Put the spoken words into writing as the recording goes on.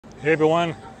Hey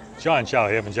everyone, John Chow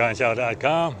here from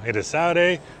johnchow.com. It is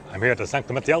Saturday. I'm here at the San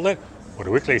Clemente outlet for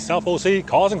the weekly South OC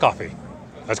Cars and Coffee.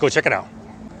 Let's go check it out.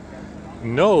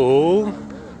 No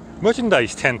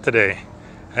merchandise tent today.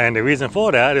 And the reason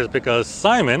for that is because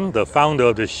Simon, the founder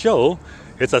of the show,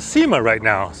 is at SEMA right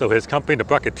now. So his company, The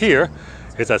Bracketeer,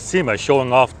 is at SEMA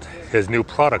showing off his new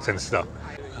products and stuff.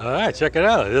 All right, check it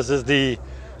out. This is the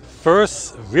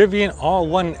first Rivian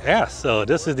R1S. So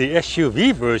this is the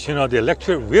SUV version of the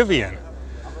electric Rivian.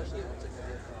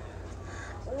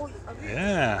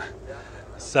 Yeah.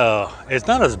 So it's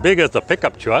not as big as the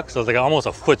pickup truck, so it's like almost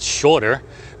a foot shorter,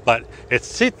 but it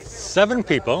seats 7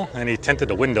 people, and he tinted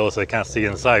the windows so they can't see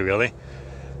inside really.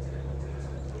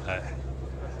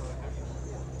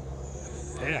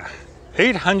 Yeah,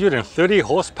 830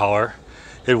 horsepower.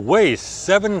 It weighs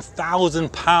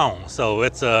 7,000 pounds, so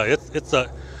it's a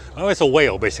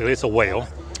whale basically. It's a whale,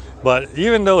 but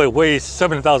even though it weighs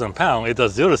 7,000 pounds, it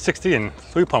does 0 to 60 in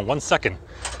 3.1 seconds,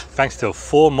 thanks to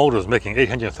 4 motors making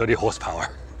 830 horsepower.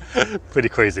 Pretty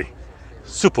crazy.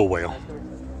 Super whale.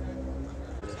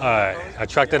 Alright,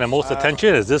 attracting the most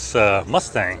attention is this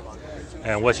Mustang,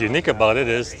 and what's unique about it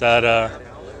is that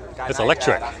it's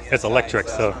electric. It's electric,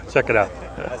 so check it out.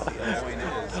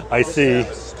 I see.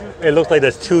 It looks like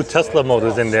there's 2 Tesla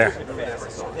motors in there.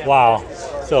 Wow.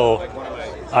 So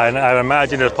I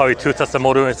imagine there's probably 2 Tesla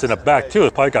motors in the back too.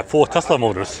 It's probably got 4 Tesla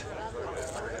motors.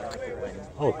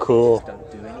 Oh, cool.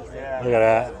 Look at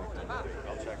that.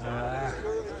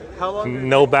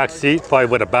 No back seat, probably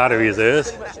where the batteries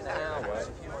is.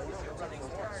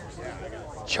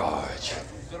 Charge.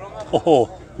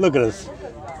 Oh, look at this.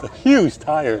 The huge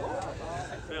tire.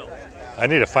 I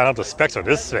need to find out the specs of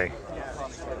this thing.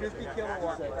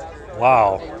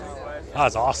 Wow,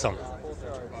 that's awesome.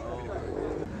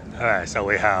 All right, so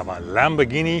we have a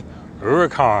Lamborghini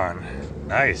Huracan.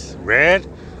 Nice, red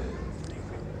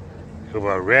with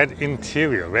a red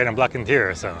interior, red and black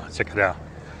interior. So check it out.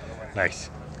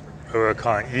 Nice.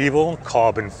 Huracan Evo,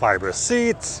 carbon fiber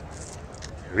seats.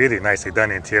 Really nicely done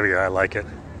interior. I like it.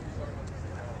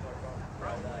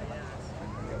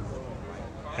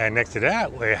 And next to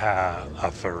that, we have a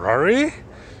Ferrari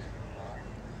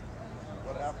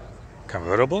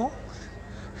convertible.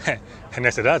 And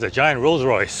next to that, a giant Rolls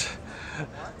Royce.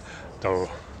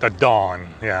 The Dawn,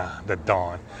 yeah, the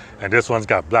Dawn. And this one's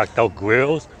got blacked out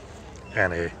grills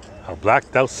and a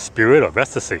blacked out Spirit of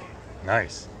Ecstasy.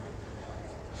 Nice.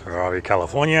 Ferrari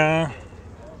California.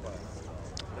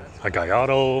 A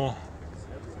Gallardo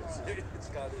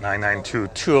 992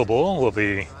 Turbo will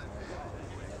be.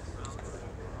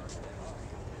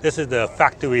 This is the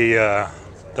factory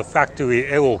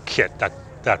aero kit that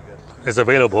is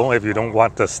available if you don't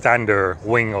want the standard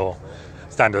wing or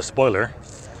standard spoiler.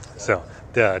 So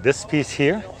this piece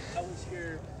here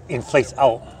inflates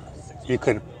out. You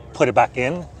could put it back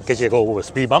in in case you go over a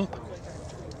speed bump.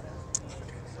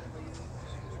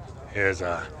 Here's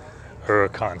a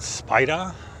Huracan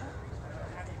Spider.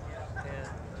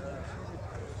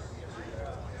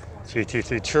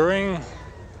 GT3 Touring.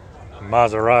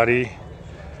 Maserati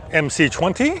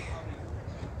MC20.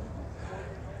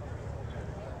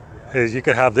 You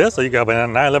could have this, or you could have a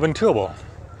 911 Turbo.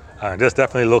 This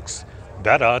definitely looks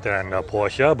better than a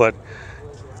Porsche, but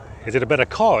is it a better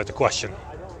car? It's a question.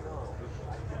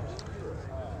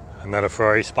 Another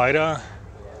Ferrari Spider.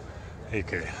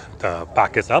 Okay, the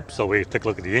back is up, so we take a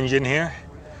look at the engine here.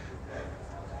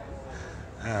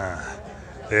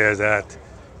 There's that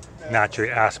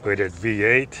naturally aspirated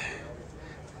V8,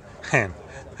 and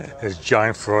this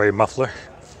giant Ferrari muffler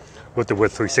with the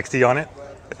width 360 on it.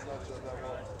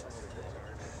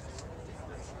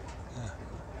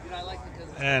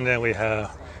 And then we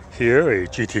have here a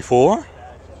GT4.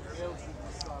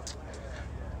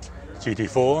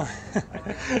 GT4.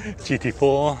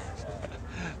 GT4.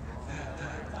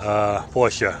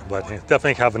 Porsche, but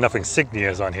definitely have enough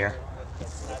insignias on here.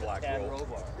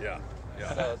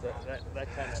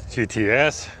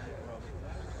 GTS.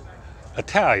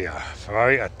 Italia.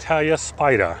 Ferrari Italia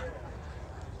Spider.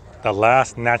 The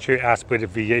last naturally aspirated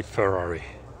V8 Ferrari.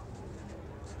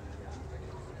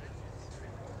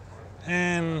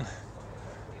 And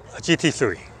a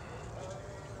GT3.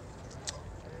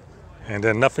 And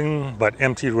then nothing but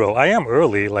empty row. I am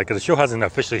early, like the show hasn't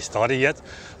officially started yet,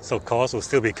 so cars will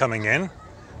still be coming in.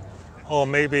 Or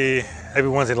maybe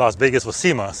everyone's in Las Vegas for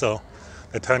SEMA, so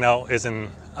the turnout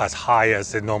isn't as high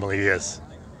as it normally is.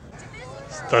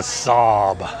 The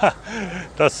Saab.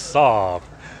 The Saab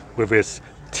with its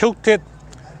tilted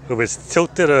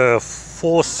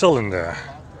 4-cylinder.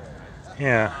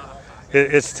 Yeah.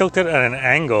 It's tilted at an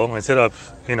angle instead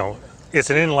of, it's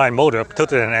an inline motor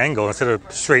tilted at an angle instead of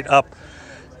straight up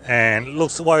And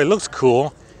while it looks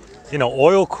cool, you know,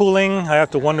 oil cooling, I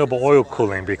have to wonder about oil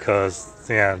cooling because,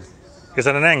 yeah, it's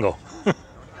at an angle.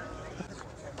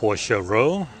 Porsche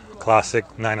Row, classic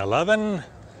 911,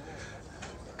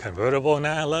 convertible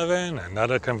 911,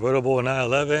 another convertible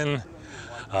 911,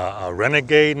 a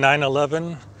Renegade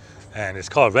 911, and it's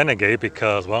called Renegade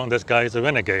because, well, this guy is a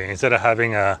Renegade. Instead of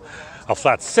having a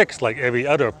flat six like every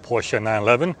other Porsche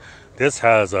 911, this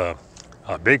has a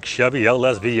big Chevy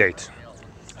LS V8.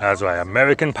 That's right,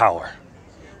 American power,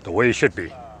 the way it should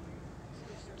be.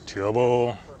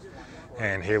 Turbo,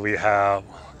 and here we have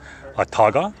a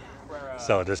Targa.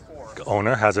 So this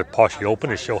owner has it partially open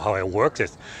to show how it works.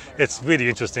 It's really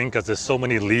interesting because there's so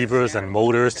many levers and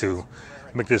motors to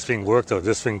make this thing work. So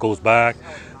this thing goes back,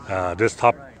 this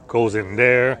top goes in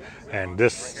there, and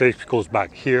this stage goes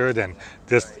back here. Then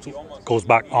this goes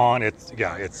back on. It's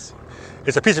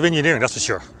a piece of engineering, that's for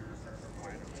sure.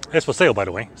 It's for sale, by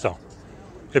the way. So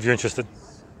if you're interested.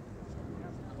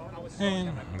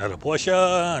 And another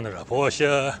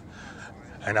Porsche,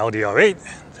 an Audi R8,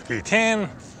 V10.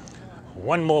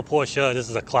 One more Porsche. This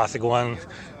is a classic one.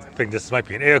 I think this might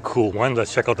be an air-cooled one.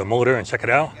 Let's check out the motor and check it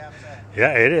out.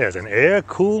 Yeah, it is an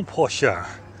air-cooled Porsche.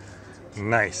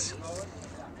 Nice.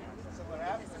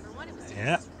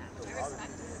 Yeah.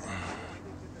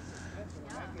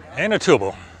 And a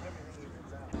turbo.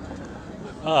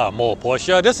 More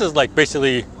Porsche. This is like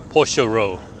basically Porsche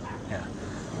Row. Yeah.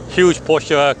 Huge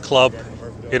Porsche club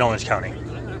in Orange County.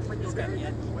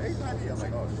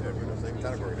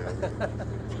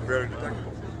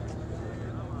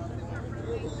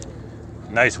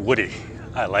 Nice Woody.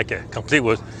 I like it. Complete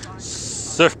with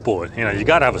surfboard. You know, you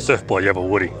gotta have a surfboard, you have a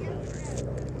Woody.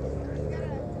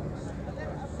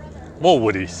 More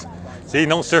Woodies. See,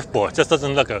 no surfboard. Just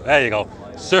doesn't look good. There you go.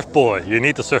 Surfboard. You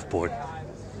need the surfboard.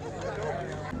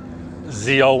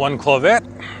 ZR1 Corvette.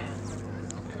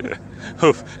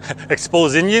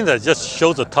 Exposed engine that just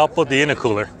shows the top of the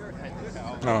intercooler.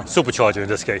 Supercharger in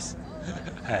this case.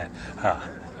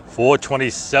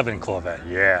 427 Corvette,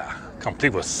 yeah.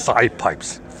 Complete with side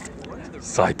pipes.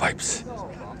 Side pipes.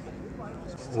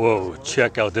 Whoa,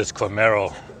 check out this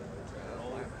Camaro.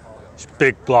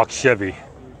 Big block Chevy.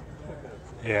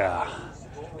 Yeah.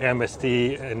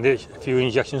 MSD fuel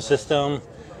injection system.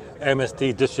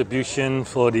 MSD distribution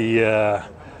for the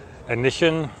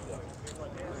ignition.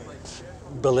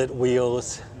 Billet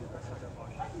wheels.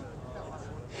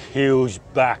 Huge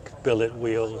back billet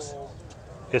wheels.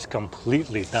 It's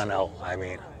completely done out. I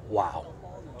mean, wow.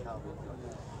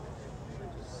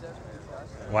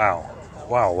 Wow.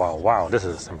 Wow, wow, wow. This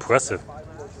is impressive.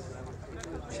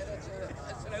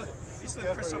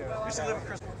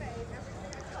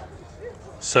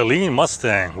 Celine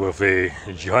Mustang with a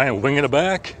giant wing in the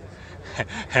back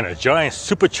and a giant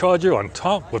supercharger on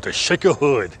top with a shaker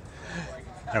hood.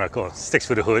 And of course, sticks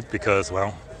with the hood because,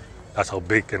 well, that's how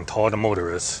big and tall the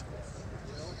motor is.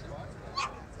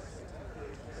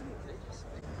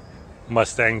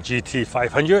 Mustang GT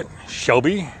 500,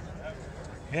 Shelby.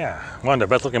 Yeah, one of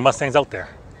the best looking Mustangs out there.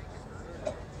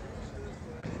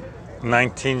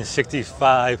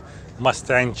 1965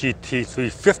 Mustang GT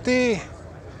 350.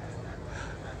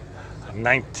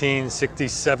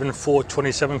 1967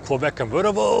 427 Corvette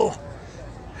convertible.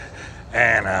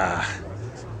 And a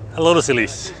Lotus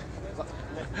Elise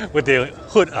with the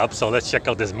hood up. So let's check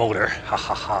out this motor. Ha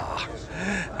ha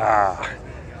ha.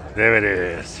 There it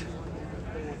is.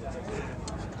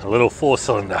 A little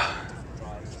 4-cylinder.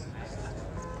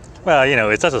 Well, you know,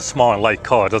 it's such a small and light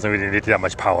car. It doesn't really need that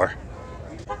much power.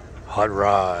 Hot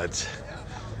rods.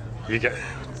 You get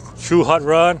true hot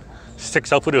rod,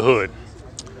 sticks out with the hood.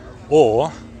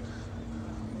 Or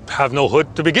have no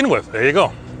hood to begin with. There you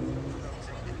go.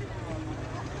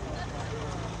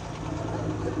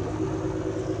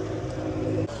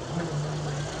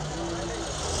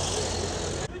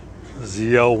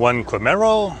 ZL1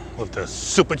 Camaro with the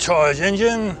supercharged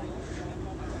engine.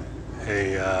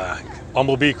 A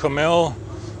Bumblebee Camaro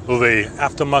with a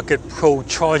aftermarket Pro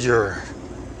Charger.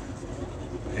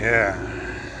 Yeah.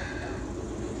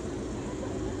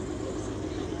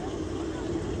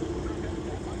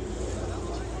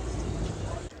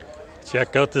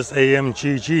 Check out this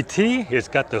AMG GT. It's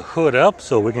got the hood up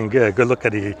so we can get a good look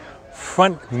at the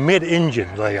front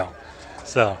mid-engine layout.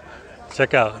 So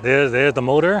check out, there's the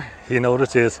motor. You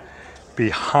notice it's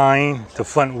behind the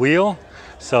front wheel.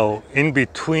 So in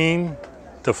between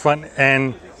the front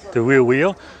and the rear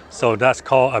wheel. So that's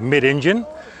called a mid-engine.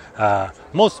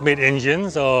 Most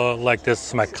mid-engines are like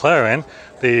this McLaren.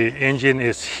 The engine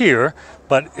is here,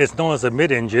 but it's known as a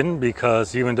mid-engine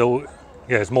because even though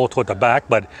it's more toward the back,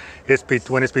 but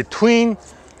when it's between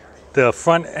the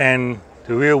front and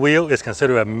The rear wheel is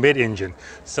considered a mid-engine.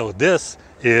 So this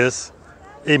is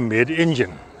a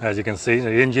mid-engine. As you can see,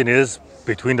 the engine is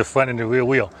between the front and the rear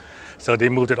wheel. So they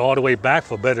moved it all the way back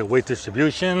for better weight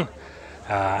distribution.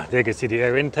 There you can see the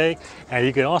air intake, and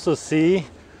you can also see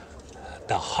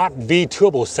the hot V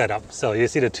turbo setup. So you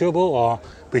see the turbo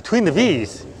between the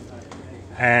V's,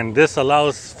 and this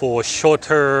allows for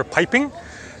shorter piping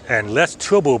and less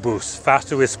turbo boost,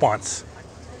 faster response.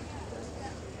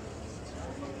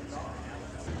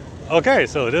 Okay,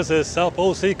 so this is South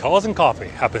OC Cars and Coffee.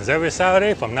 Happens every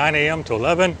Saturday from 9 a.m. to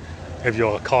 11. If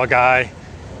you're a car guy,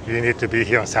 you need to be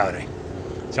here on Saturday.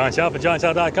 John Chow from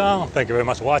johnchow.com. Thank you very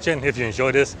much for watching. If you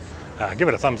enjoyed this, give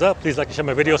it a thumbs up. Please like and share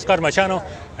my video, subscribe to my channel,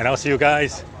 and I'll see you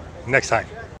guys next time.